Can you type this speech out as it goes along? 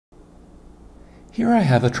Here I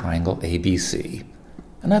have a triangle ABC,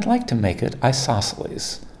 and I'd like to make it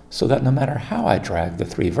isosceles, so that no matter how I drag the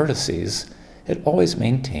three vertices, it always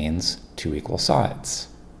maintains two equal sides.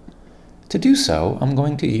 To do so, I'm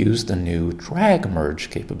going to use the new drag merge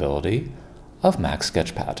capability of Max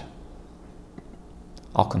Sketchpad.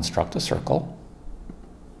 I'll construct a circle,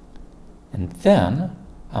 and then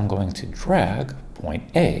I'm going to drag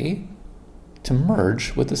point A to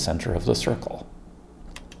merge with the center of the circle.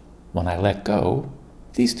 When I let go,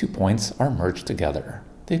 these 2 points are merged together.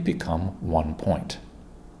 They've become one point.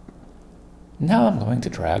 Now I'm going to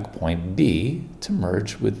drag point B to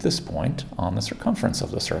merge with this point on the circumference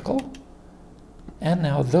of the circle, and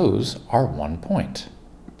now those are 1 point.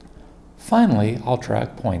 Finally, I'll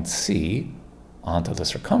drag point C onto the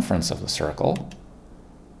circumference of the circle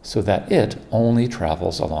so that it only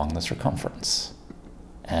travels along the circumference.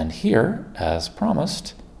 And here, as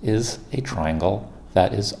promised, is a triangle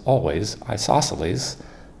that is always isosceles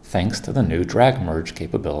thanks to the new drag merge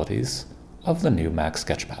capabilities of the new Max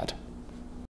Sketchpad.